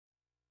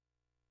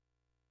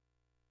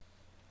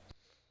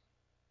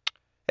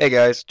Hey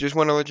guys, just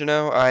want to let you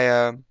know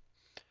I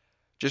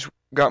just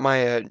got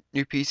my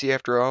new PC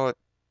after all.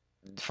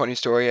 Funny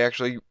story,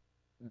 actually,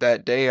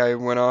 that day I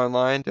went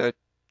online to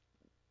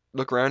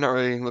look around, not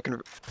really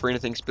looking for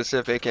anything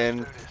specific,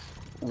 and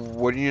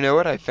what do you know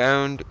it? I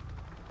found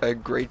a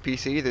great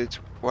PC that's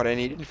what I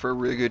needed for a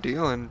really good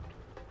deal, and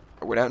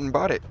I went out and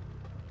bought it.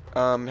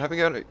 Haven't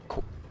got it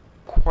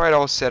quite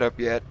all set up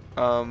yet.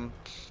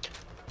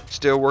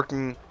 Still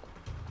working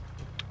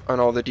on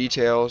all the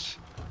details.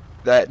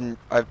 That and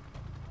I've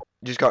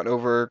just gotten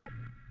over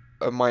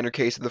a minor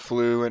case of the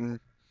flu, and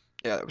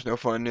yeah, that was no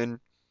fun. And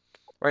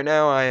right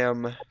now I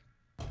am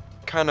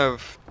kind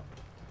of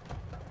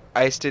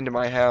iced into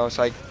my house.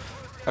 I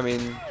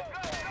mean,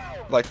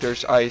 like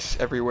there's ice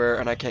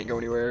everywhere and I can't go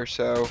anywhere,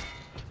 so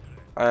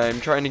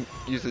I'm trying to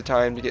use the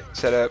time to get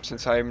set up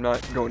since I'm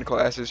not going to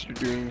classes or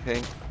doing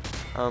anything.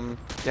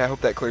 Yeah, I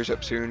hope that clears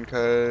up soon,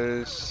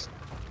 cause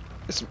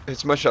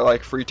it's much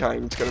like free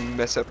time. It's gonna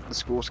mess up the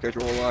school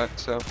schedule a lot.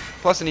 So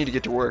plus I need to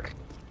get to work.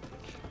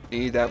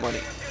 Need that money.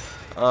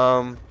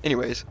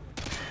 Anyways,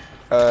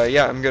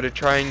 yeah, I'm gonna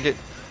try and get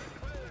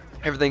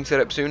everything set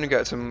up soon. I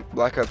got some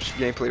Black Ops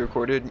gameplay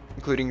recorded,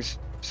 including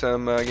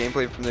some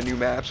gameplay from the new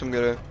maps. I'm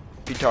gonna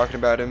be talking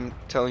about them,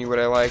 telling you what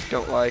I like,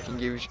 don't like, and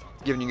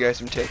giving you guys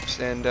some tips.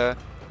 And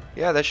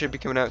yeah, that should be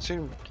coming out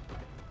soon.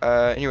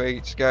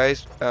 Anyways,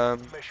 guys,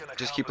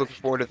 just keep looking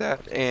forward to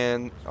that,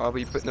 and I'll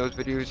be putting those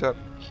videos up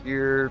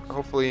here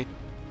hopefully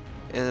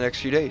in the next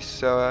few days.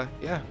 So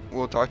yeah,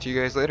 we'll talk to you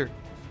guys later.